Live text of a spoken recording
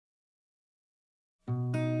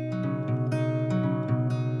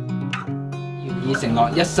已承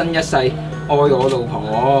諾一生一世愛我老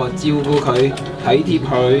婆，照顧佢，體貼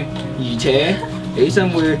佢，而且起身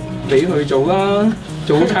會俾佢做啦，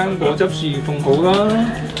早餐果汁侍奉好啦，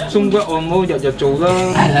鬆骨按摩日日做啦。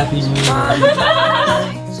I love you.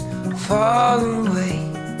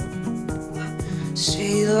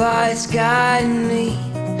 Streetlights guide me,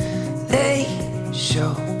 they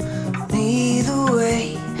show me the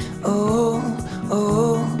way. Oh,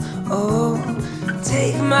 oh, oh,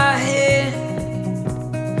 take my hand,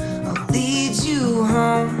 I'll lead you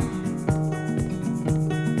home.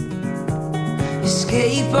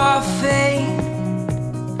 Escape our fate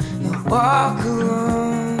and walk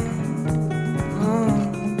alone.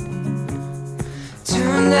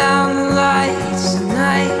 Turn down the lights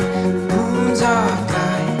tonight, moon's our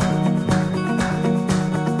guide.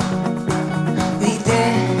 We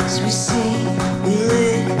dance, we sing, we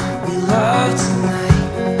live, we love tonight.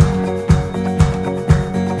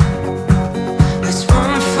 Let's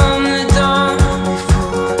run from the dawn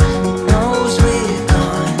before it knows we're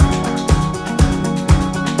gone.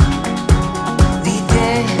 We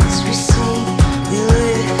dance, we sing, we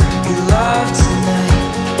live, we love tonight.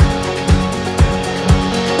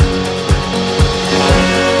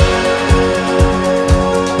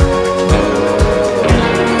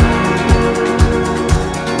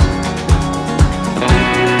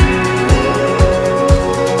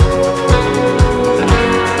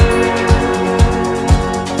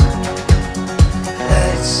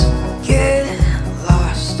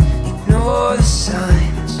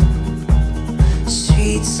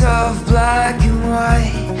 Of black and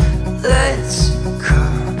white, let's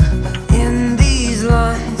come in these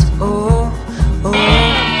lines. Oh, oh,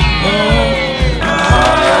 oh,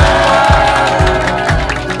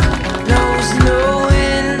 knows no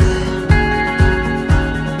end.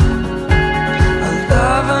 A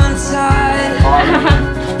love untied.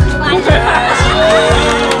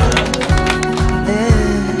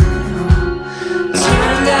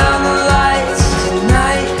 Turn down the lights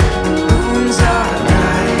tonight. Moon's our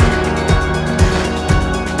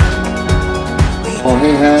嘿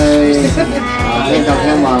嘿，聽就聽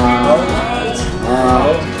話，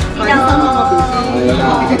係啊。